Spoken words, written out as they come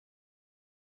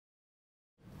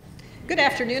Good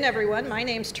afternoon, everyone. My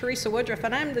name's Teresa Woodruff,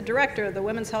 and I'm the director of the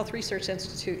Women's Health Research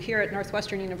Institute here at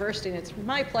Northwestern University, and it's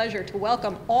my pleasure to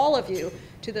welcome all of you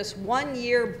to this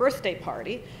one-year birthday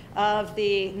party of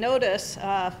the notice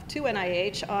to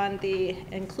NIH on the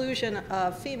inclusion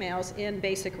of females in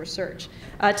basic research.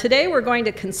 Today we're going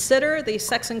to consider the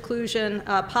sex inclusion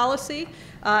policy,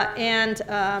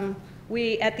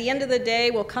 we, at the end of the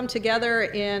day, will come together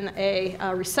in a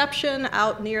reception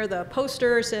out near the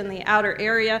posters in the outer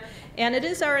area. And it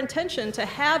is our intention to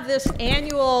have this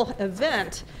annual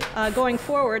event going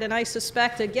forward. And I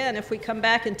suspect, again, if we come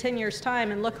back in 10 years'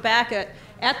 time and look back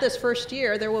at this first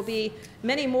year, there will be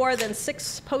many more than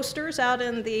 6 posters out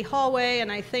in the hallway. And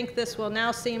I think this will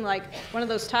now seem like one of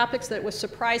those topics that was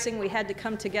surprising we had to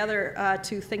come together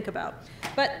to think about.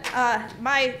 But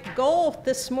my goal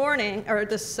this morning, or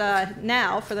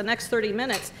now for the next 30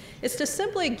 minutes, is to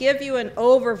simply give you an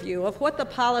overview of what the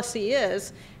policy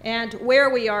is and where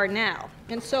we are now.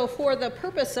 And so for the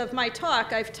purpose of my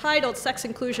talk, I've titled Sex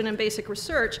Inclusion in Basic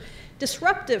Research,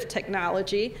 Disruptive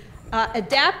Technology,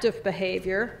 Adaptive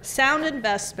Behavior, Sound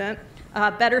Investment,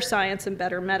 Better Science, and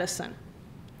Better Medicine.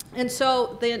 And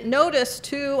so the notice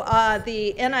to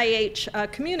the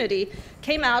NIH community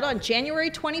came out on January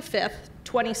 25th,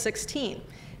 2016.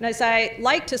 And as I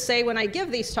like to say when I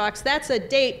give these talks, that's a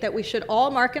date that we should all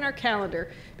mark in our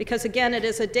calendar because, again, it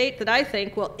is a date that I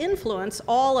think will influence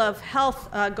all of health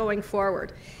going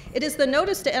forward. It is the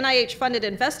notice to NIH-funded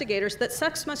investigators that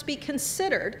sex must be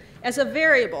considered as a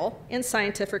variable in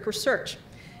scientific research.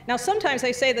 Now, sometimes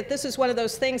I say that this is one of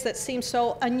those things that seems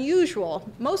so unusual,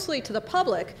 mostly to the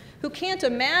public, who can't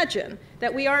imagine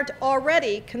that we aren't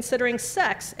already considering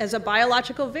sex as a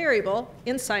biological variable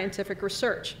in scientific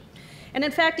research. And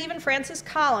in fact, even Francis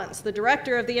Collins, the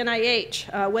director of the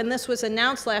NIH, when this was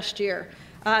announced last year,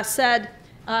 said,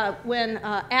 when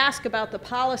asked about the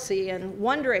policy and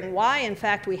wondering why, in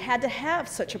fact, we had to have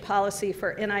such a policy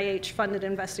for NIH-funded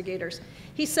investigators,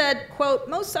 he said, quote,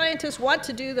 "Most scientists want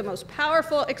to do the most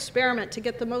powerful experiment to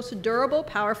get the most durable,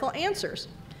 powerful answers.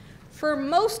 For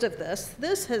most of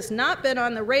this has not been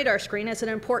on the radar screen as an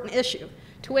important issue,"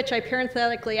 to which I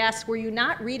parenthetically asked, were you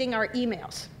not reading our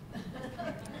emails?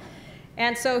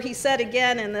 And so he said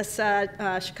again in this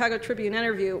Chicago Tribune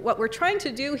interview, what we're trying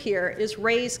to do here is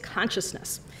raise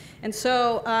consciousness. And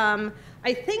so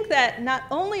I think that not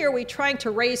only are we trying to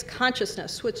raise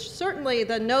consciousness, which certainly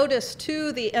the notice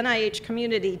to the NIH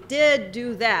community did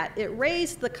do that. It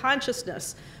raised the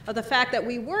consciousness of the fact that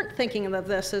we weren't thinking of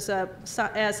this as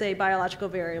a biological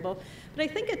variable, but I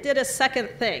think it did a second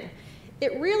thing.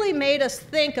 It really made us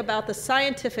think about the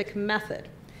scientific method.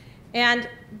 And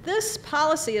this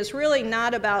policy is really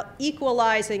not about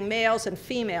equalizing males and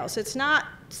females. It's not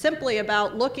simply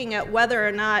about looking at whether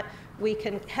or not we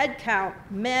can head count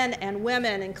men and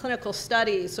women in clinical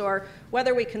studies, or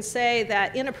whether we can say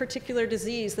that in a particular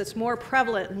disease that's more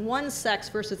prevalent in one sex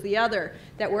versus the other,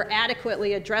 that we're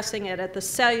adequately addressing it at the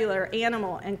cellular,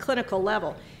 animal, and clinical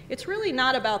level. It's really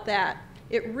not about that.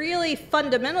 It really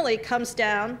fundamentally comes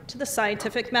down to the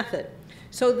scientific method.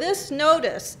 So this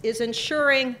notice is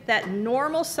ensuring that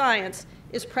normal science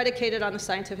is predicated on the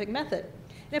scientific method.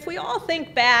 And if we all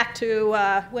think back to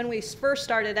when we first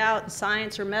started out in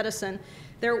science or medicine,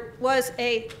 there was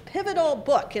a pivotal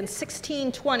book in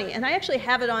 1620, and I actually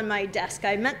have it on my desk.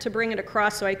 I meant to bring it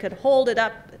across so I could hold it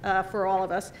up for all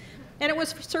of us. And it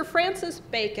was Sir Francis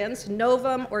Bacon's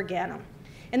Novum Organum.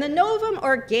 And the Novum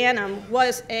Organum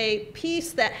was a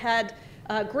piece that had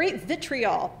great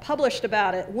vitriol published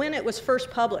about it when it was first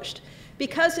published,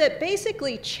 because it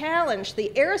basically challenged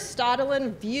the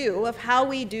Aristotelian view of how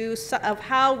we do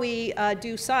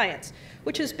science,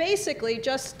 which is basically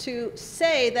just to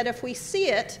say that if we see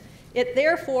it, it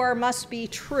therefore must be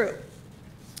true.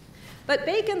 But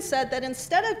Bacon said that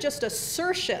instead of just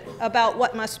assertion about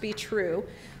what must be true,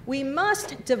 we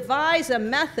must devise a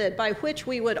method by which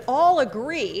we would all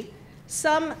agree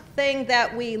something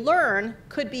that we learn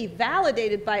could be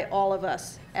validated by all of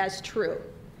us as true.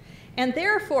 And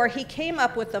therefore, he came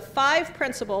up with the 5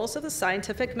 principles of the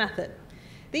scientific method.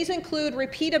 These include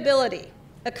repeatability,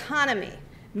 economy,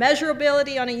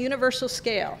 measurability on a universal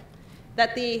scale,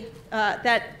 that the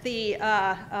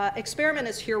experiment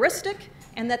is heuristic,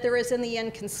 and that there is in the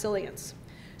end consilience.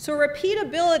 So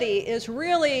repeatability is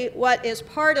really what is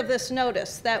part of this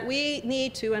notice, that we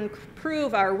need to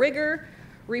improve our rigor,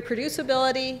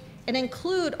 reproducibility, and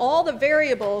include all the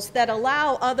variables that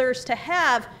allow others to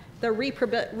have the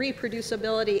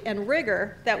reproducibility and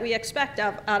rigor that we expect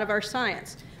out of our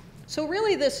science. So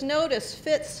really this notice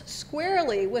fits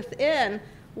squarely within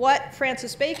what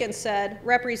Francis Bacon said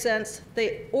represents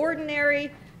the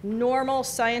ordinary, normal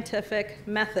scientific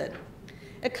method.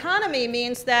 Economy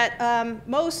means that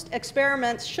most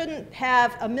experiments shouldn't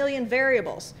have a million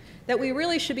variables, that we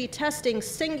really should be testing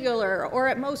singular or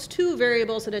at most 2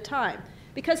 variables at a time.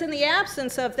 Because in the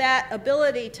absence of that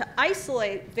ability to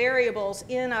isolate variables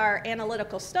in our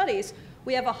analytical studies,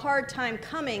 we have a hard time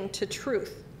coming to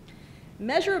truth.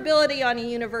 Measurability on a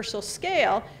universal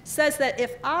scale says that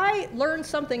if I learn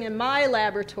something in my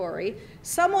laboratory,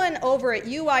 someone over at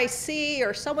UIC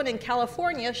or someone in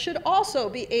California should also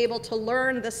be able to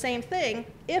learn the same thing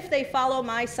if they follow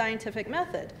my scientific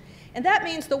method. And that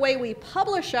means the way we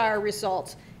publish our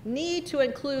results need to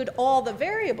include all the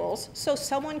variables so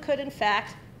someone could in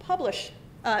fact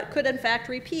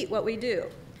repeat what we do.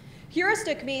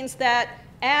 Heuristic means that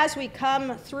as we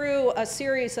come through a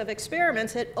series of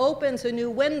experiments, it opens a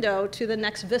new window to the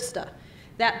next vista.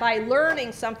 That by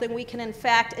learning something, we can in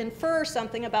fact infer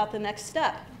something about the next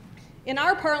step. In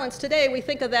our parlance today, we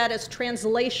think of that as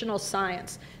translational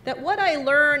science. That what I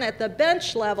learn at the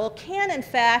bench level can in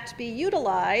fact be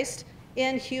utilized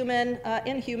in human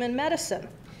medicine.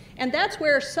 And that's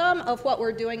where some of what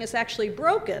we're doing is actually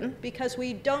broken because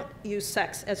we don't use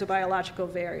sex as a biological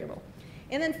variable.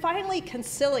 And then finally,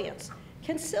 consilience.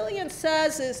 Consilience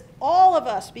says is all of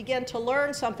us begin to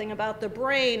learn something about the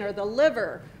brain or the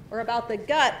liver or about the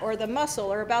gut or the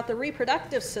muscle or about the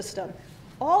reproductive system.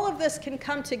 All of this can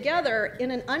come together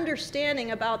in an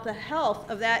understanding about the health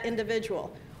of that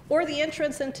individual or the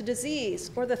entrance into disease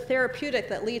or the therapeutic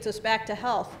that leads us back to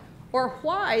health or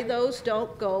why those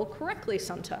don't go correctly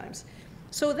sometimes.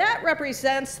 So that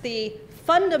represents the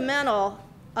fundamental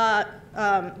of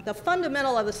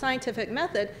the scientific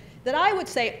method that I would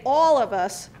say all of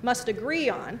us must agree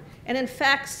on. And in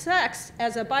fact, sex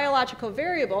as a biological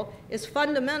variable is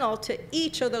fundamental to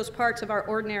each of those parts of our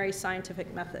ordinary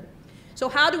scientific method. So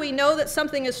how do we know that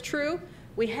something is true?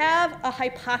 We have a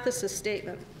hypothesis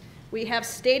statement. We have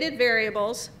stated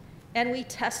variables, and we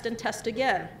test and test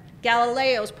again.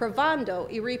 Galileo's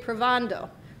provando e riprovando.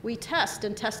 We test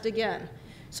and test again.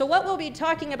 So what we'll be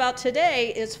talking about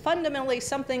today is fundamentally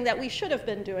something that we should have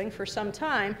been doing for some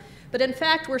time, but in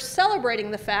fact, we're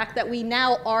celebrating the fact that we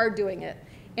now are doing it.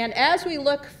 And as we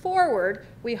look forward,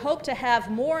 we hope to have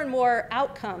more and more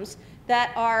outcomes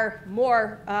that are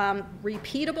more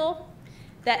repeatable,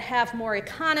 that have more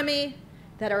economy,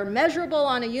 that are measurable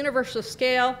on a universal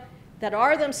scale, that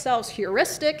are themselves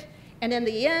heuristic, and in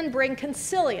the end bring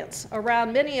consilience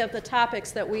around many of the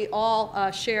topics that we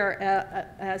all share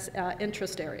as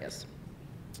interest areas.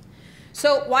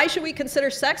 So why should we consider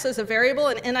sex as a variable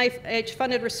in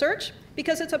NIH-funded research?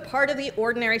 Because it's a part of the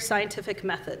ordinary scientific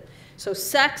method. So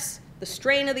sex, the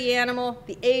strain of the animal,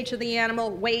 the age of the animal,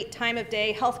 weight, time of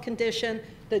day, health condition,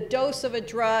 the dose of a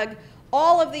drug,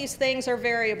 all of these things are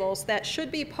variables that should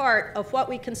be part of what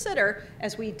we consider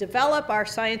as we develop our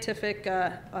scientific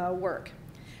work.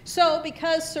 So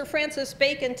because Sir Francis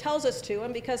Bacon tells us to,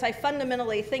 and because I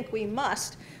fundamentally think we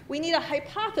must, we need a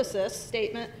hypothesis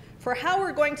statement for how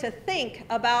we're going to think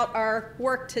about our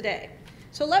work today.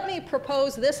 So let me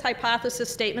propose this hypothesis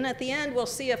statement. At the end, we'll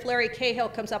see if Larry Cahill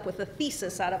comes up with a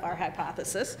thesis out of our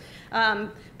hypothesis.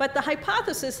 But the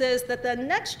hypothesis is that the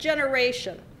next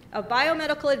generation of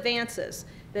biomedical advances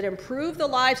that improve the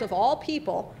lives of all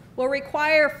people will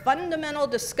require fundamental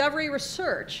discovery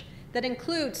research that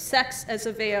includes sex as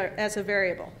a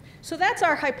variable. So that's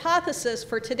our hypothesis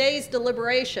for today's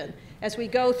deliberation as we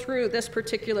go through this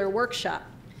particular workshop.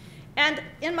 And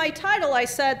in my title, I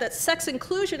said that sex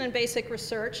inclusion in basic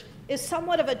research is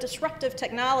somewhat of a disruptive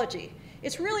technology.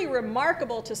 It's really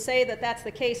remarkable to say that that's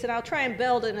the case, and I'll try and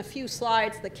build in a few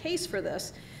slides the case for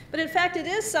this. But in fact, it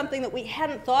is something that we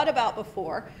hadn't thought about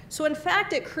before. So in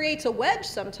fact, it creates a wedge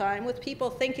sometime with people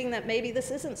thinking that maybe this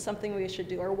isn't something we should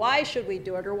do, or why should we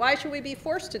do it, or why should we be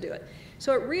forced to do it?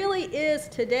 So it really is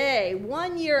today,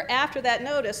 1 year after that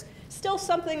notice, still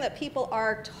something that people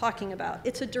are talking about.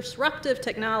 It's a disruptive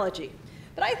technology.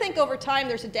 But I think over time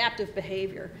there's adaptive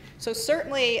behavior. So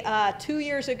certainly 2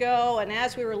 years ago, and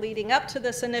as we were leading up to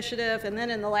this initiative, and then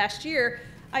in the last year,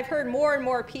 I've heard more and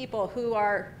more people who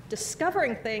are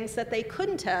discovering things that they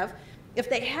couldn't have if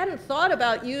they hadn't thought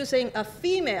about using a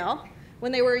female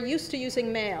when they were used to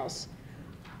using males.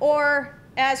 Or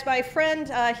as my friend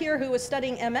here who was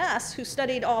studying MS, who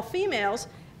studied all females,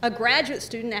 a graduate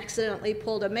student accidentally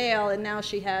pulled a male, and now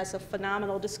she has a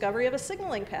phenomenal discovery of a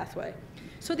signaling pathway.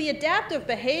 So the adaptive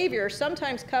behavior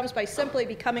sometimes comes by simply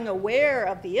becoming aware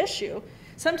of the issue.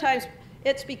 Sometimes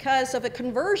it's because of a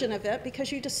conversion event,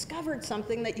 because you discovered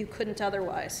something that you couldn't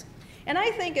otherwise. And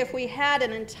I think if we had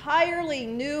an entirely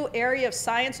new area of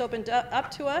science opened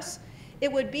up to us,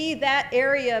 it would be that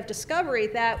area of discovery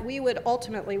that we would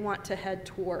ultimately want to head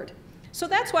toward. So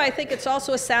that's why I think it's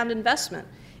also a sound investment.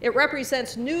 It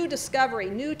represents new discovery,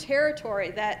 new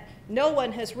territory that no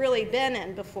one has really been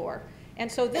in before.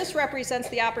 And so this represents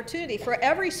the opportunity for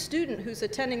every student who's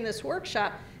attending this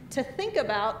workshop to think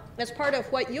about as part of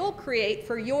what you'll create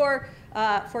for your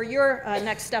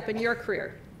next step in your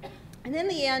career. And in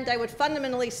the end, I would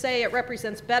fundamentally say it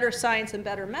represents better science and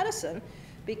better medicine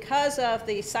because of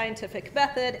the scientific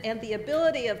method and the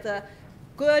ability of the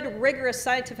good, rigorous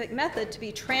scientific method to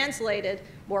be translated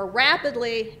more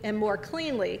rapidly and more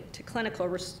cleanly to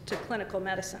clinical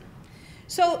medicine.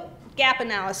 So, gap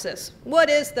analysis. What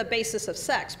is the basis of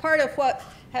sex? Part of what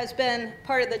has been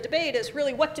part of the debate is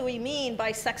really what do we mean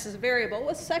by sex as a variable?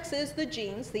 Well, sex is the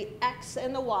genes, the X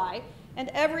and the Y, and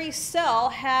every cell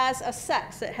has a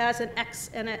sex. It has an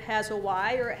X and it has a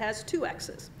Y, or it has two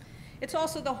X's. It's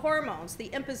also the hormones, the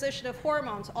imposition of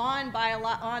hormones on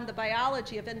the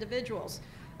biology of individuals,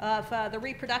 of the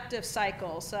reproductive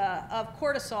cycles, of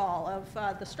cortisol,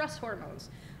 of the stress hormones.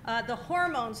 The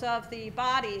hormones of the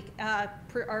body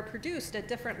are produced at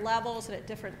different levels and at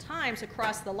different times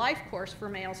across the life course for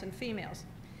males and females.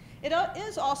 It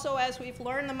is also, as we've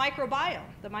learned, the microbiome.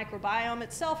 The microbiome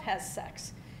itself has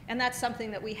sex, and that's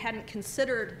something that we hadn't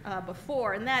considered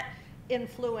before, and that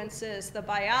influences the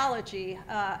biology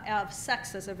of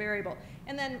sex as a variable.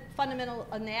 And then fundamental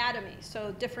anatomy,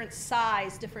 so different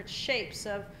size, different shapes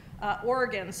of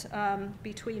organs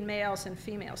between males and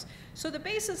females. So the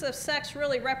basis of sex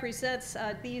really represents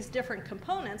these different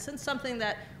components, and something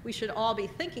that we should all be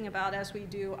thinking about as we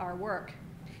do our work.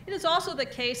 It is also the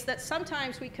case that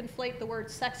sometimes we conflate the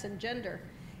words sex and gender.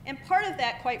 And part of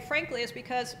that, quite frankly, is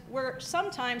because we're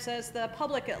sometimes, as the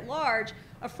public at large,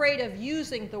 afraid of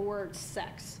using the word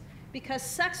sex. Because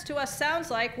sex to us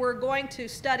sounds like we're going to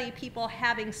study people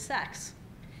having sex.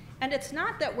 And it's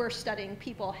not that we're studying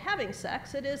people having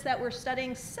sex, it is that we're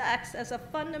studying sex as a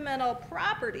fundamental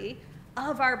property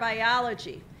of our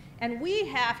biology. And we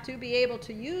have to be able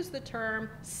to use the term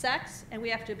sex, and we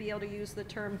have to be able to use the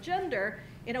term gender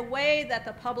in a way that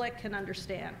the public can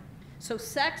understand. So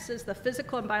sex is the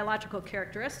physical and biological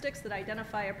characteristics that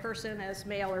identify a person as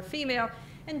male or female,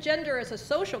 and gender is a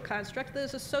social construct that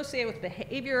is associated with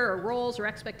behavior or roles or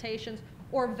expectations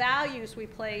or values we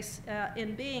place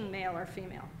in being male or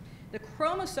female. The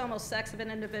chromosomal sex of an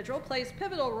individual plays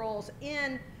pivotal roles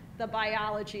in the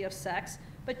biology of sex,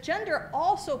 but gender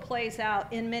also plays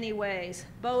out in many ways,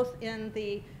 both in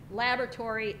the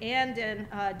laboratory and in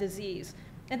disease.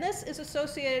 And this is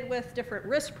associated with different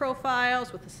risk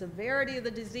profiles, with the severity of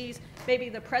the disease, maybe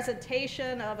the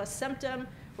presentation of a symptom,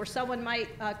 where someone might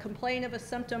complain of a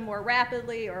symptom more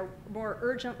rapidly or more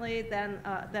urgently than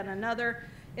another.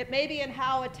 It may be in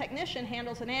how a technician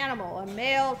handles an animal. A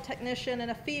male technician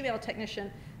and a female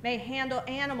technician may handle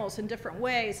animals in different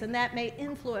ways, and that may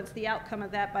influence the outcome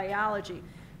of that biology.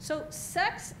 So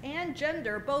sex and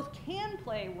gender both can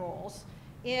play roles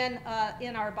in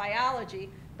our biology,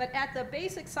 but at the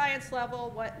basic science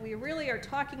level, what we really are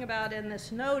talking about in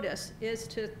this notice is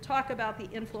to talk about the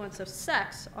influence of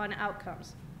sex on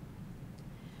outcomes.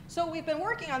 So we've been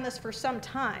working on this for some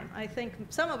time. I think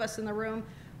some of us in the room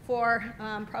for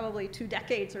probably 2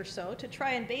 decades or so, to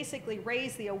try and basically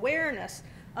raise the awareness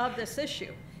of this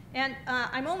issue. And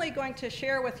I'm only going to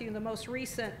share with you the most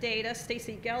recent data.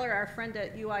 Stacy Geller, our friend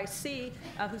at UIC,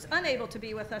 who's unable to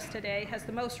be with us today, has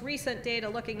the most recent data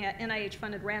looking at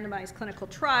NIH-funded randomized clinical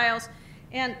trials,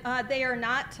 and they are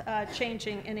not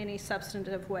changing in any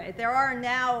substantive way. There are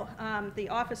now, the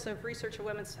Office of Research and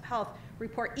Women's Health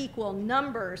report equal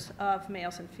numbers of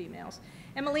males and females.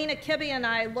 And Melina Kibbe and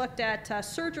I looked at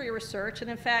surgery research, and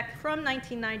in fact, from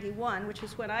 1991, which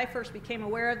is when I first became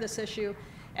aware of this issue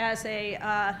as a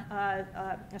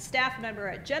staff member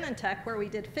at Genentech, where we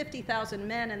did 50,000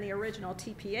 men in the original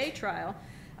TPA trial,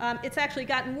 it's actually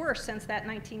gotten worse since that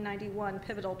 1991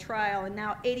 pivotal trial, and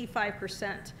now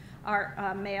 85%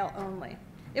 are male only.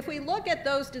 If we look at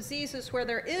those diseases where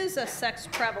there is a sex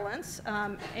prevalence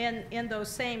in those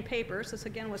same papers, this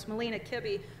again was Melina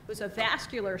Kibbe, who's a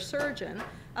vascular surgeon,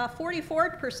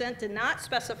 44% did not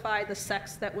specify the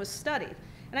sex that was studied.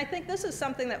 And I think this is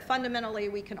something that fundamentally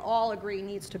we can all agree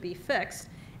needs to be fixed.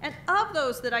 And of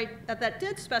those that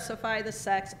did specify the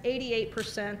sex,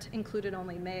 88% included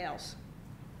only males.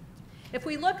 If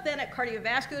we look then at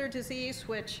cardiovascular disease,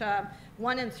 which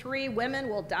 1 in 3 women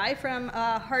will die from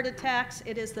heart attacks,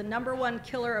 it is the #1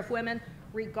 killer of women,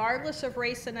 regardless of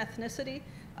race and ethnicity.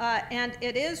 And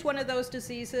it is one of those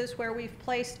diseases where we've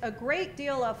placed a great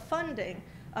deal of funding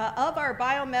of our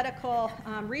biomedical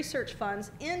research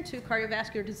funds into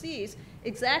cardiovascular disease,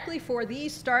 exactly for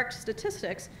these stark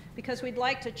statistics, because we'd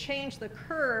like to change the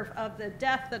curve of the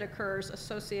death that occurs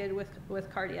associated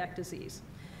with cardiac disease.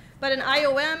 But an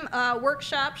IOM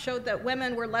workshop showed that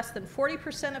women were less than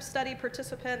 40% of study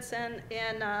participants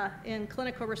in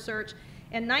clinical research,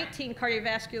 and 19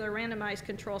 cardiovascular randomized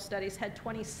control studies had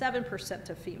 27%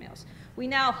 of females. We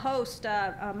now host,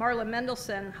 Marla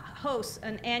Mendelson hosts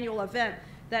an annual event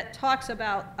that talks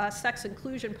about sex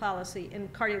inclusion policy in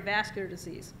cardiovascular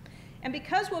disease. And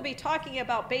because we'll be talking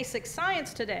about basic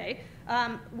science today,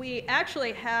 we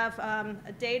actually have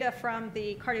data from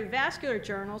the cardiovascular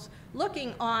journals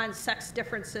looking on sex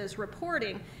differences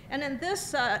reporting. And in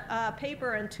this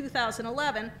paper in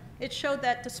 2011, it showed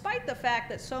that despite the fact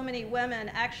that so many women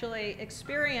actually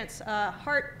experience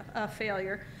heart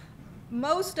failure,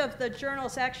 most of the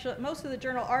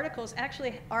journal articles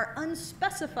actually are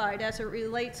unspecified as it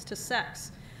relates to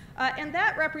sex. And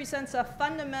that represents a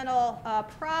fundamental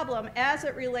problem as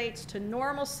it relates to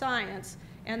normal science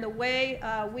and the way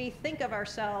we think of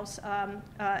ourselves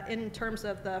in terms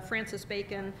of the Francis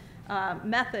Bacon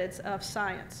methods of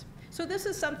science. So this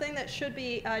is something that should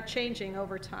be changing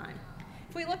over time.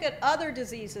 If we look at other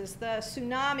diseases, the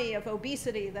tsunami of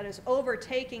obesity that is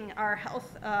overtaking our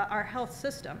health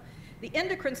system, the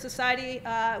Endocrine Society,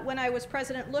 when I was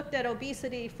president, looked at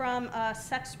obesity from a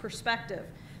sex perspective.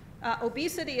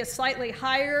 Obesity is slightly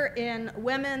higher in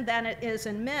women than it is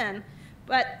in men,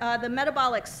 but the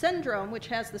metabolic syndrome, which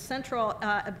has the central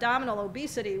abdominal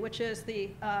obesity, which is the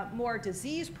more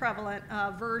disease-prevalent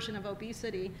version of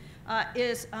obesity,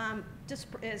 is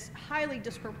highly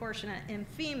disproportionate in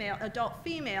adult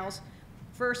females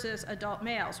versus adult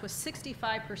males, with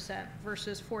 65%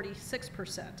 versus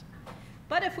 46%.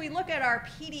 But if we look at our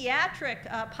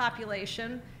pediatric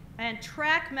population and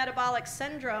track metabolic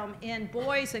syndrome in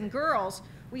boys and girls,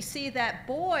 we see that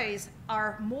boys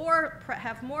have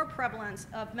more prevalence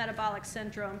of metabolic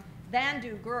syndrome than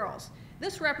do girls.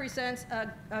 This represents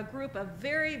a group of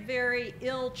very, very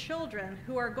ill children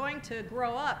who are going to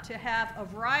grow up to have a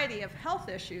variety of health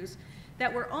issues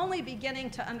that we're only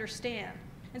beginning to understand.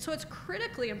 And so it's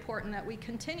critically important that we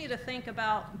continue to think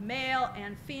about male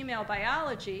and female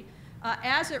biology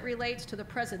as it relates to the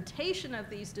presentation of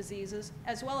these diseases,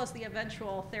 as well as the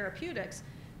eventual therapeutics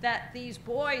that these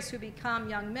boys who become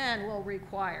young men will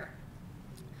require.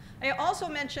 I also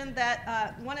mentioned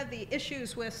that one of the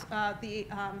issues with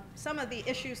some of the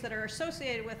issues that are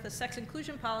associated with the sex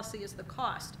inclusion policy is the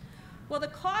cost. Well, the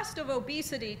cost of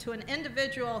obesity to an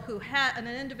individual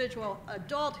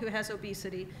adult who has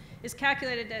obesity is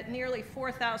calculated at nearly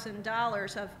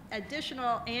 $4,000 of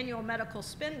additional annual medical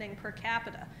spending per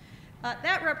capita.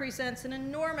 That represents an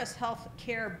enormous health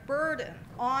care burden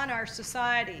on our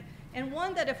society, and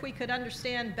one that if we could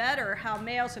understand better how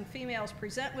males and females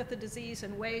present with the disease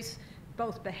in ways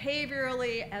both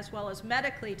behaviorally as well as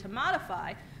medically to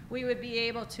modify, we would be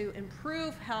able to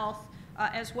improve health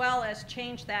as well as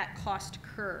change that cost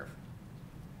curve.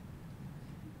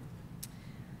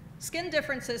 Skin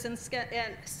differences and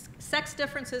sex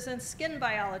differences in skin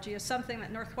biology is something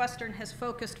that Northwestern has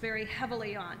focused very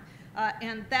heavily on.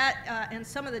 And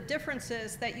some of the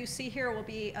differences that you see here will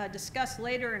be discussed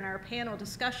later in our panel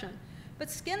discussion. But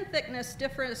skin thickness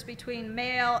differs between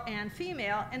male and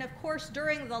female, and of course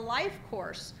during the life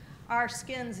course, our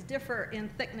skins differ in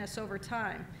thickness over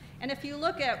time. And if you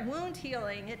look at wound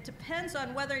healing, it depends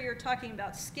on whether you're talking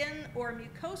about skin or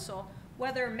mucosal,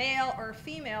 whether males or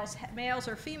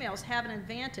females have an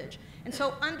advantage. And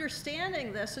so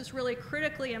understanding this is really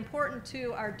critically important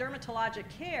to our dermatologic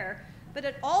care, but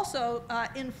it also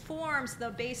informs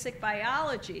the basic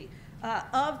biology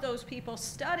of those people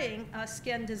studying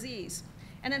skin disease.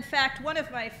 And in fact, one of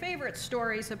my favorite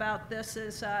stories about this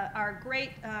is our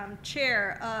great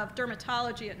chair of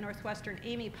dermatology at Northwestern,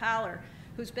 Amy Powler,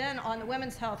 who's been on the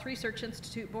Women's Health Research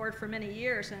Institute board for many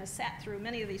years and has sat through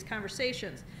many of these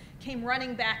conversations, came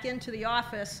running back into the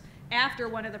office after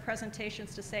one of the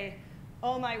presentations to say,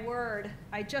 "Oh my word,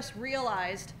 I just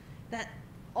realized that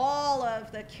all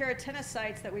of the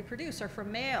keratinocytes that we produce are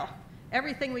from male.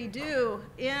 Everything we do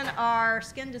in our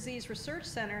skin disease research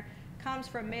center comes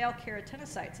from male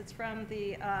keratinocytes. It's from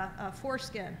the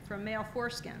foreskin, from male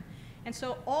foreskin." And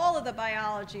so all of the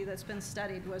biology that's been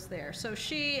studied was there. So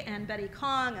she and Betty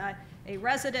Kong, a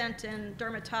resident in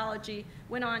dermatology,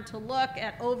 went on to look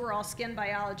at overall skin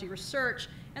biology research.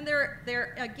 And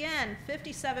there again,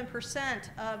 57%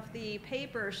 of the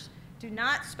papers do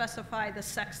not specify the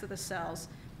sex of the cells,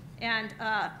 and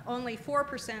only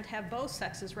 4% have both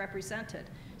sexes represented.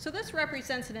 So this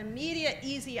represents an immediate,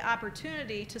 easy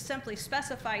opportunity to simply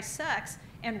specify sex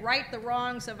and right the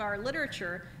wrongs of our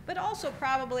literature, but also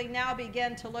probably now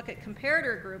begin to look at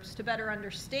comparator groups to better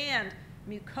understand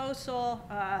mucosal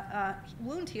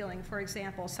wound healing, for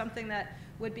example, something that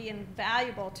would be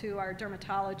invaluable to our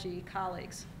dermatology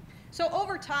colleagues. So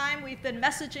over time, we've been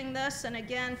messaging this, and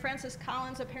again, Francis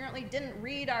Collins apparently didn't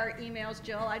read our emails,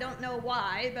 Jill. I don't know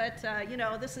why, but you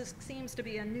know, this seems to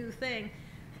be a new thing.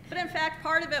 But in fact,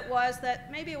 part of it was that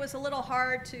maybe it was a little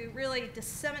hard to really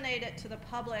disseminate it to the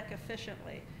public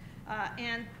efficiently,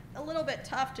 and a little bit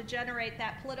tough to generate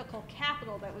that political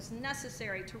capital that was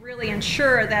necessary to really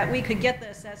ensure that we could get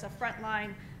this as a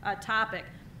frontline topic,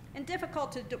 and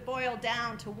difficult to boil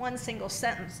down to one single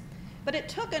sentence. But it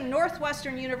took a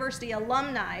Northwestern University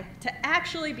alumni to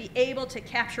actually be able to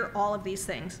capture all of these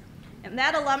things. And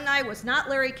that alumni was not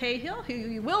Larry Cahill, who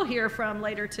you will hear from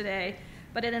later today,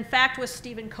 but it in fact was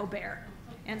Stephen Colbert.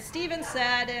 And Stephen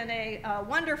said in a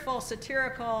wonderful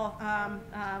satirical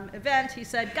event, he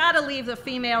said, "Gotta leave the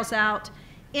females out.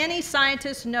 Any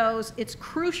scientist knows it's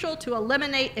crucial to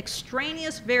eliminate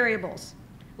extraneous variables,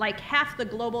 like half the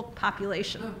global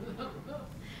population."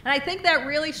 And I think that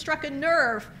really struck a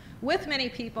nerve with many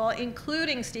people,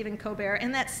 including Stephen Colbert,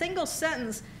 and that single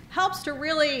sentence helps to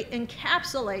really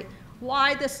encapsulate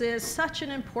why this is such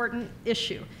an important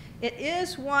issue. It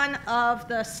is one of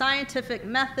the scientific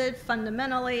method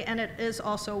fundamentally, and it is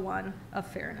also one of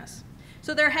fairness.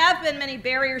 So there have been many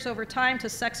barriers over time to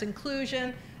sex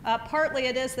inclusion. Partly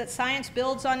it is that science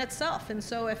builds on itself, and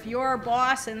so if your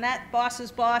boss and that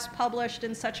boss's boss published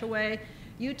in such a way,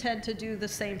 you tend to do the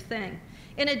same thing.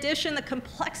 In addition, the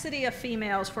complexity of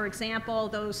females, for example,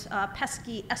 those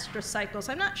pesky estrous cycles.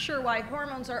 I'm not sure why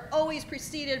hormones are always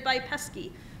preceded by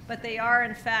pesky, but they are,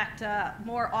 in fact,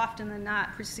 more often than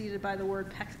not preceded by the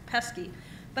word pesky.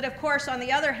 But of course, on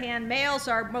the other hand, males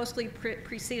are mostly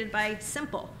preceded by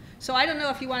simple. So I don't know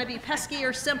if you want to be pesky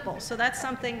or simple. So that's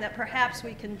something that perhaps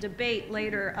we can debate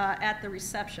later at the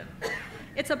reception.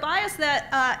 It's a bias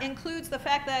that includes the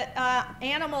fact that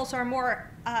animals are more,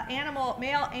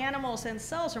 male animals and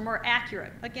cells are more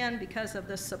accurate, again, because of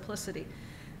this simplicity.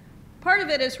 Part of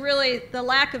it is really the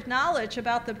lack of knowledge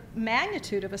about the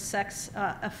magnitude of a sex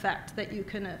effect that you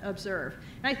can observe.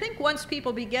 And I think once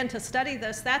people begin to study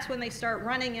this, that's when they start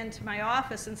running into my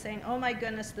office and saying, oh my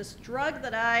goodness, this drug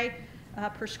that I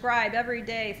prescribe every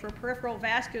day for peripheral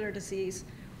vascular disease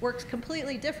works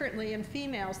completely differently in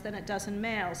females than it does in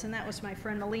males. And that was my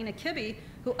friend Melina Kibbe,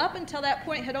 who up until that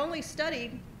point had only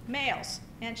studied males.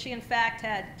 And she, in fact,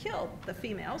 had killed the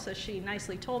females, as she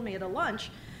nicely told me at a lunch.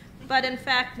 But in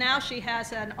fact, now she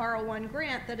has an R01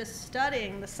 grant that is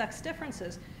studying the sex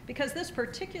differences, because this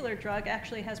particular drug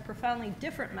actually has profoundly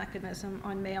different mechanism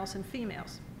on males and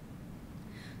females.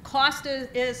 Cost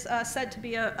is said to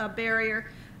be a barrier.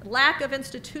 Lack of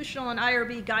institutional and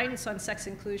IRB guidance on sex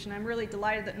inclusion. I'm really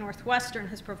delighted that Northwestern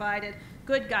has provided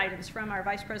good guidance from our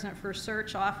Vice President for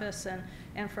Research office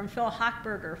and from Phil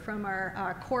Hochberger from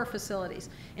our core facilities,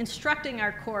 instructing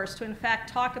our cores to in fact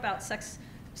talk about sex,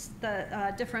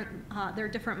 their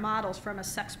different models from a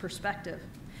sex perspective.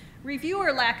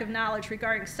 Reviewer lack of knowledge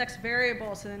regarding sex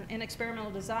variables in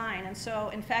experimental design, and so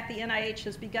in fact the NIH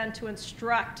has begun to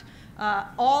instruct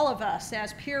all of us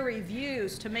as peer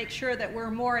reviews to make sure that we're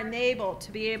more enabled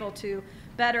to be able to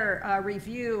better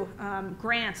review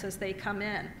grants as they come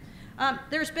in.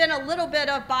 There's been a little bit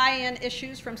of buy-in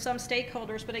issues from some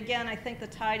stakeholders, but again, I think the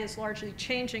tide is largely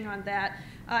changing on that.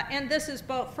 And this is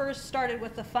both first started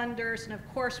with the funders and of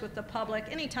course with the public.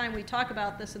 Anytime we talk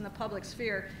about this in the public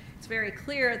sphere, it's very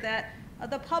clear that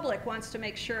the public wants to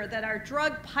make sure that our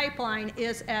drug pipeline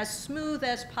is as smooth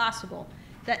as possible,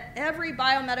 that every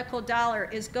biomedical dollar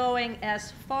is going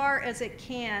as far as it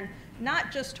can,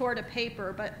 not just toward a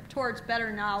paper, but towards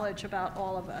better knowledge about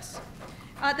all of us.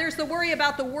 There's the worry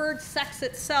about the word sex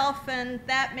itself, and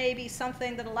that may be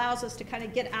something that allows us to kind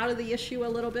of get out of the issue a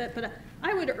little bit, but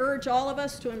I would urge all of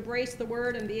us to embrace the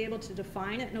word and be able to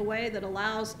define it in a way that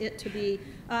allows it to be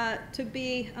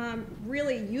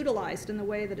really utilized in the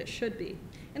way that it should be.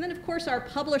 And then of course our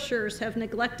publishers have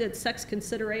neglected sex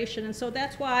consideration, and so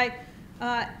that's why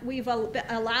we've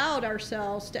allowed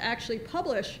ourselves to actually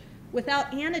publish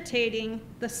without annotating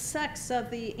the sex of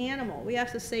the animal. We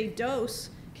have to say dose.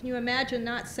 Can you imagine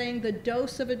not saying the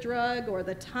dose of a drug or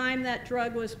the time that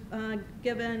drug was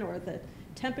given or the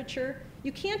temperature?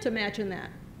 You can't imagine that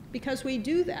because we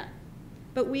do that.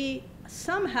 But we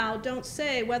somehow don't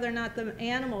say whether or not the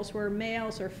animals were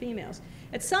males or females.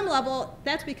 At some level,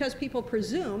 that's because people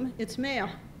presume it's male.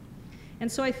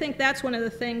 And so I think that's one of the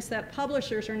things that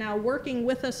publishers are now working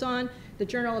with us on, the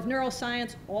Journal of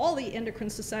Neuroscience, all the Endocrine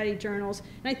Society journals,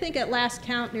 and I think at last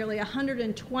count nearly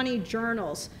 120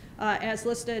 journals as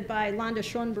listed by Londa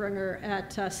Schoenbringer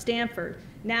at Stanford,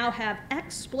 now have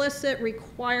explicit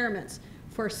requirements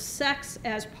for sex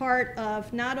as part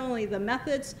of not only the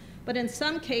methods, but in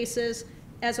some cases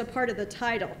as a part of the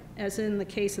title, as in the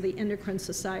case of the Endocrine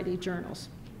Society journals.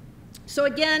 So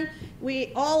again,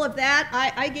 all of that,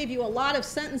 I gave you a lot of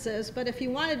sentences, but if you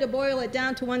wanted to boil it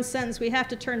down to one sentence, we have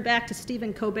to turn back to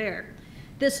Stephen Colbert.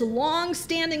 This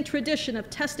long-standing tradition of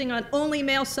testing on only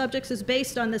male subjects is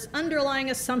based on this underlying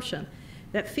assumption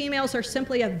that females are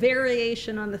simply a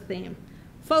variation on the theme.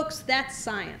 Folks, that's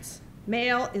science.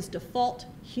 Male is default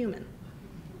human.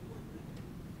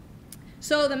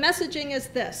 So the messaging is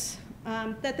this,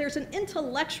 that there's an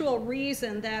intellectual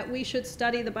reason that we should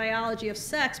study the biology of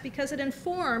sex because it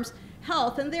informs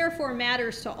health and therefore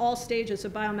matters to all stages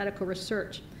of biomedical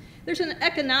research. There's an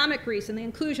economic reason. The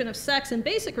inclusion of sex in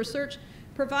basic research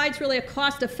provides really a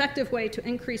cost-effective way to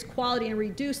increase quality and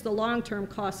reduce the long-term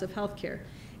costs of healthcare.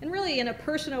 And really, in a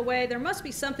personal way, there must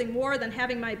be something more than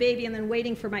having my baby and then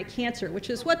waiting for my cancer,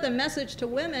 which is what the message to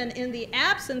women in the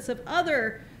absence of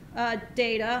other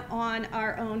data on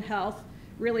our own health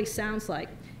really sounds like.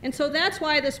 And so that's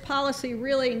why this policy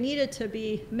really needed to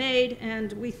be made,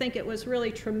 and we think it was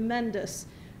really tremendous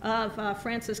of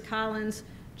Francis Collins,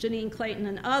 Janine Clayton,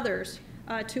 and others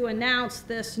to announce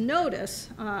this notice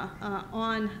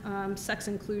on sex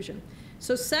inclusion.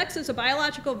 So sex is a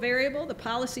biological variable. The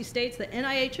policy states that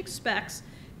NIH expects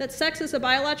that sex as a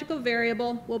biological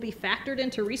variable will be factored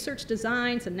into research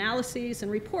designs, analyses,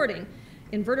 and reporting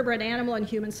in vertebrate animal and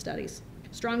human studies.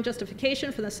 Strong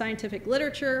justification from the scientific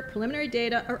literature, preliminary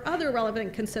data, or other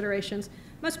relevant considerations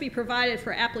must be provided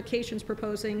for applications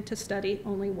proposing to study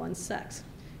only one sex.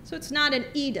 So it's not an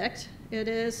edict. It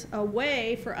is a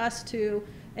way for us to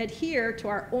adhere to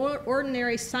our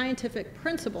ordinary scientific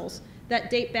principles that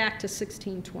date back to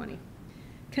 1620.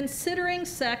 Considering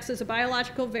sex as a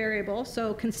biological variable,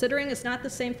 so considering is not the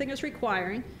same thing as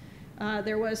requiring.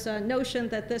 There was a notion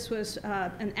that this was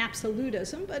an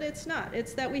absolutism, but it's not.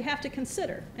 It's that we have to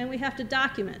consider, and we have to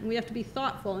document, and we have to be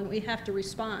thoughtful, and we have to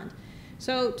respond.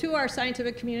 So to our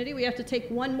scientific community, we have to take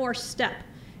one more step.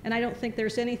 And I don't think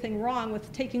there's anything wrong with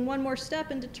taking one more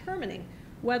step in determining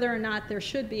whether or not there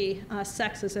should be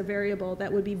sex as a variable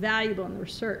that would be valuable in the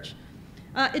research.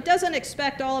 It doesn't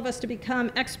expect all of us to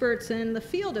become experts in the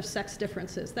field of sex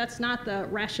differences. That's not the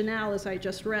rationale as I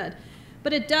just read.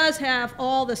 But it does have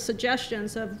all the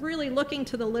suggestions of really looking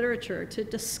to the literature to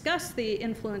discuss the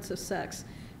influence of sex,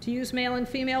 to use male and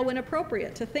female when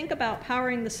appropriate, to think about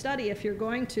powering the study if you're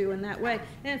going to in that way.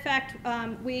 And in fact,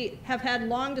 we have had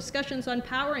long discussions on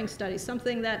powering studies,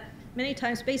 something that many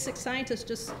times basic scientists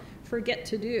just forget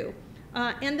to do.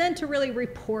 And then to really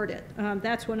report it.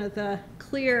 That's one of the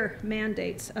clear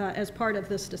mandates as part of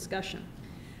this discussion.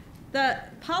 The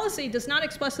policy does not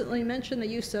explicitly mention the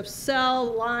use of cell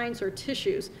lines or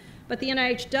tissues, but the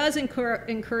NIH does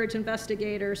encourage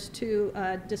investigators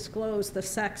to disclose the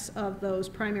sex of those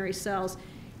primary cells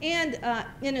and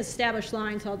in established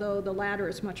lines, although the latter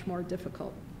is much more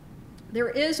difficult. There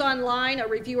is online a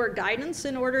reviewer guidance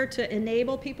in order to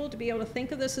enable people to be able to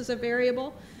think of this as a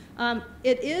variable.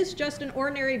 It is just an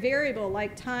ordinary variable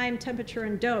like time, temperature,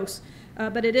 and dose,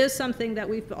 but it is something that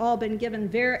we've all been given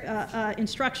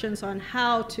instructions on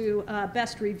how to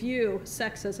best review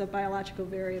sex as a biological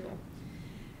variable.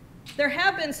 There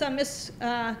have been some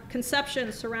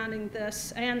misconceptions surrounding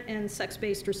this and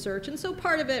sex-based research, and so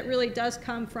part of it really does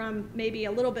come from maybe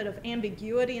a little bit of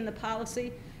ambiguity in the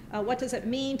policy. What does it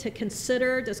mean to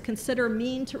consider? Does consider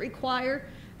mean to require?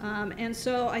 And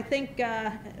so I think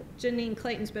Janine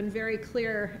Clayton's been very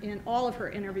clear in all of her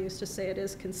interviews to say it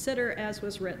is consider as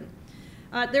was written.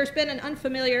 There's been an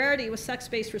unfamiliarity with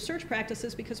sex-based research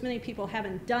practices because many people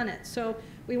haven't done it. So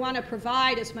we want to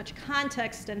provide as much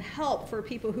context and help for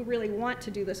people who really want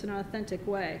to do this in an authentic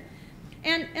way.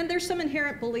 And there's some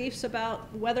inherent beliefs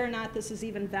about whether or not this is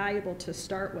even valuable to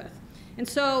start with. And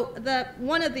so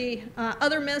one of the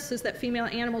other myths is that female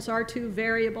animals are too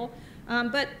variable.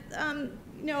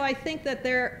 You know, I think that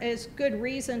there is good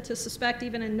reason to suspect,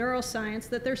 even in neuroscience,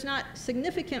 that there's not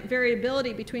significant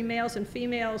variability between males and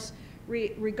females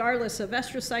regardless of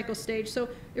estrous cycle stage. So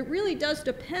it really does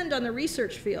depend on the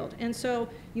research field. And so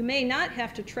you may not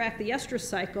have to track the estrous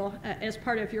cycle as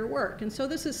part of your work. And so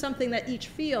this is something that each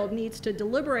field needs to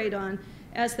deliberate on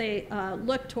as they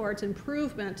look towards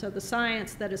improvement of the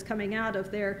science that is coming out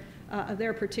of their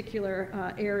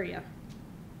particular area.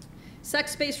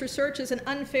 Sex-based research is an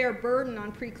unfair burden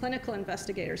on preclinical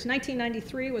investigators.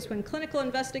 1993 was when clinical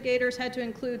investigators had to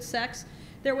include sex.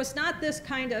 There was not this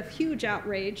kind of huge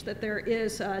outrage that there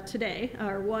is today,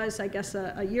 or was, I guess,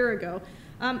 a year ago.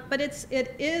 But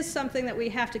it is something that we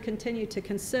have to continue to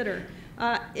consider.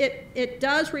 It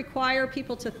does require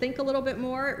people to think a little bit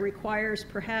more. It requires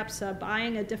perhaps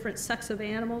buying a different sex of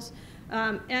animals.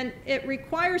 And it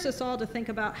requires us all to think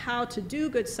about how to do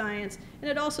good science. And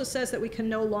it also says that we can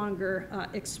no longer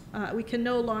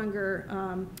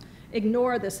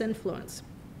ignore this influence.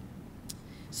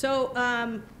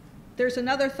 So there's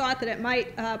another thought that it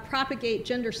might propagate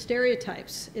gender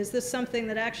stereotypes. Is this something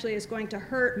that actually is going to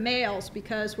hurt males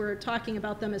because we're talking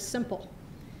about them as simple?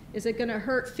 Is it going to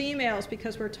hurt females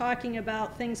because we're talking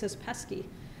about things as pesky?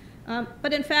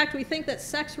 But in fact, we think that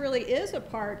sex really is a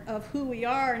part of who we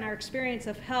are and our experience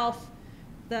of health,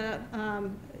 the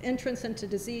entrance into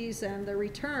disease and the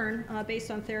return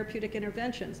based on therapeutic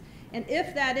interventions. And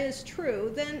if that is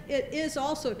true, then it is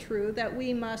also true that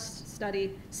we must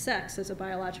study sex as a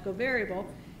biological variable,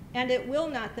 and it will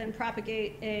not then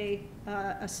propagate a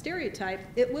stereotype.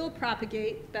 It will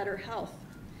propagate better health.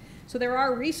 So there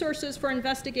are resources for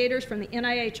investigators from the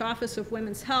NIH Office of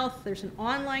Women's Health. There's an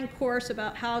online course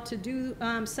about how to do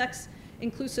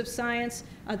sex-inclusive science.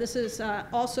 This is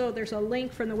also, there's a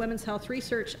link from the Women's Health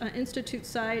Research Institute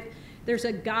site. There's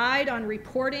a guide on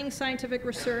reporting scientific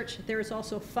research. There's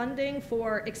also funding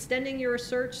for extending your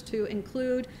research to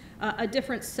include a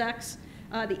different sex.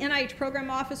 The NIH program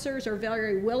officers are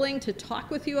very willing to talk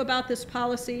with you about this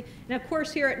policy. And of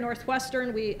course, here at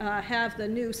Northwestern, we have the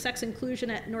new Sex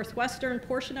Inclusion at Northwestern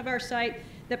portion of our site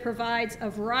that provides a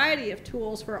variety of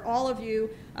tools for all of you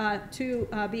to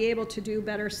be able to do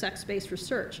better sex-based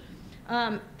research.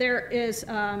 There is,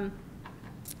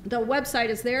 the website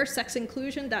is there,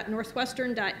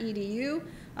 sexinclusion.northwestern.edu.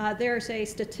 There's a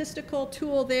statistical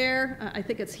tool there. I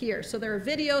think it's here. So there are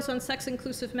videos on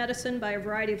sex-inclusive medicine by a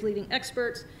variety of leading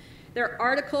experts. There are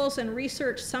articles and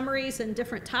research summaries in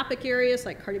different topic areas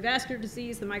like cardiovascular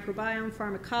disease, the microbiome,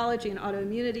 pharmacology, and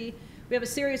autoimmunity. We have a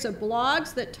series of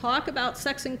blogs that talk about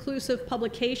sex-inclusive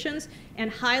publications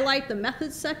and highlight the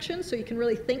methods section so you can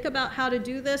really think about how to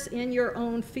do this in your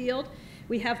own field.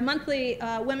 We have monthly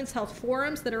women's health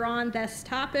forums that are on this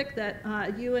topic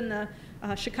that you in the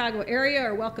Chicago area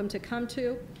are welcome to come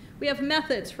to. We have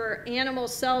methods for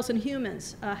animals, cells, and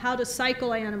humans, how to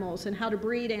cycle animals and how to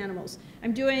breed animals.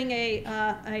 I'm doing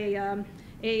a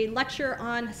lecture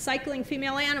on cycling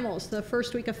female animals the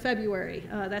first week of February.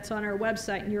 That's on our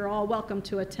website, and you're all welcome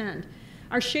to attend.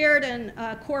 Our shared and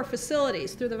core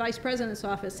facilities through the Vice President's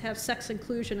Office have sex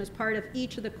inclusion as part of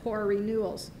each of the core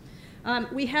renewals.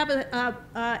 We have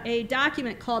a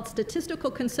document called Statistical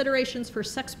Considerations for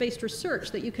Sex-Based Research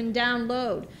that you can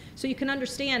download so you can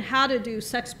understand how to do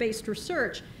sex-based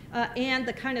research and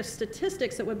the kind of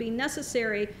statistics that would be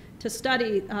necessary to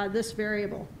study this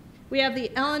variable. We have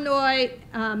the Illinois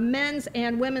Men's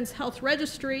and Women's Health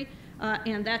Registry,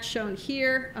 and that's shown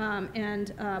here,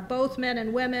 and both men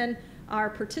and women are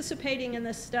participating in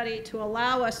this study to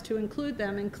allow us to include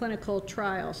them in clinical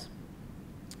trials.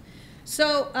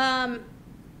 So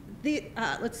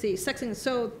let's see,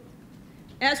 so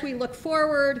as we look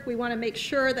forward, we want to make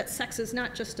sure that sex is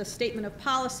not just a statement of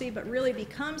policy, but really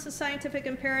becomes a scientific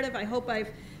imperative. I hope I've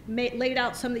laid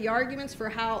out some of the arguments for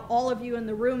how all of you in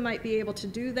the room might be able to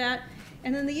do that.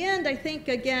 And in the end, I think,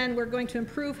 again, we're going to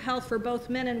improve health for both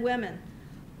men and women.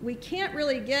 We can't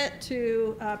really get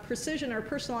to precision or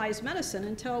personalized medicine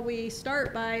until we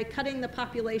start by cutting the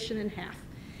population in half.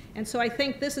 And so I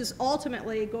think this is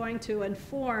ultimately going to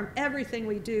inform everything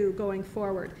we do going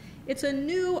forward. It's a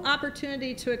new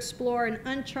opportunity to explore an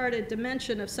uncharted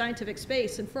dimension of scientific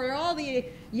space. And for all the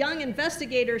young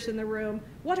investigators in the room,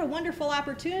 what a wonderful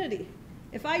opportunity.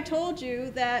 If I told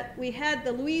you that we had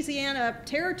the Louisiana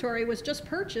Territory was just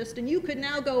purchased and you could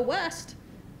now go west,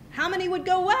 how many would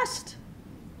go west?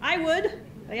 I would.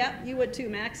 Yeah, you would too,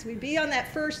 Max. We'd be on that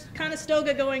first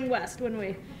Conestoga going west, wouldn't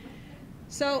we?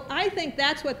 So I think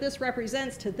that's what this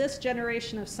represents to this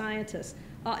generation of scientists,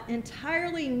 an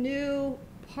entirely new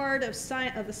part of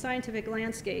the scientific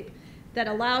landscape that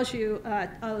allows you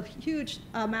a huge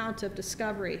amount of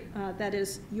discovery that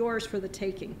is yours for the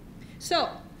taking. So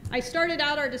I started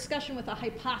out our discussion with a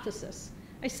hypothesis.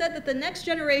 I said that the next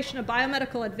generation of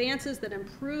biomedical advances that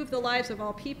improve the lives of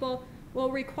all people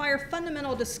will require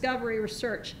fundamental discovery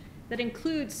research that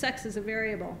includes sex as a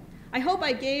variable. I hope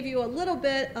I gave you a little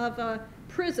bit of a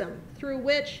prism through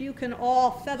which you can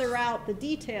all feather out the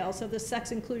details of the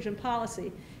sex inclusion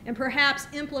policy and perhaps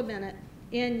implement it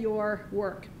in your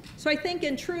work. So I think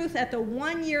in truth, at the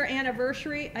 1-year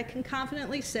anniversary, I can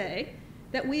confidently say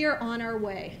that we are on our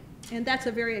way, and that's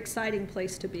a very exciting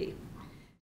place to be.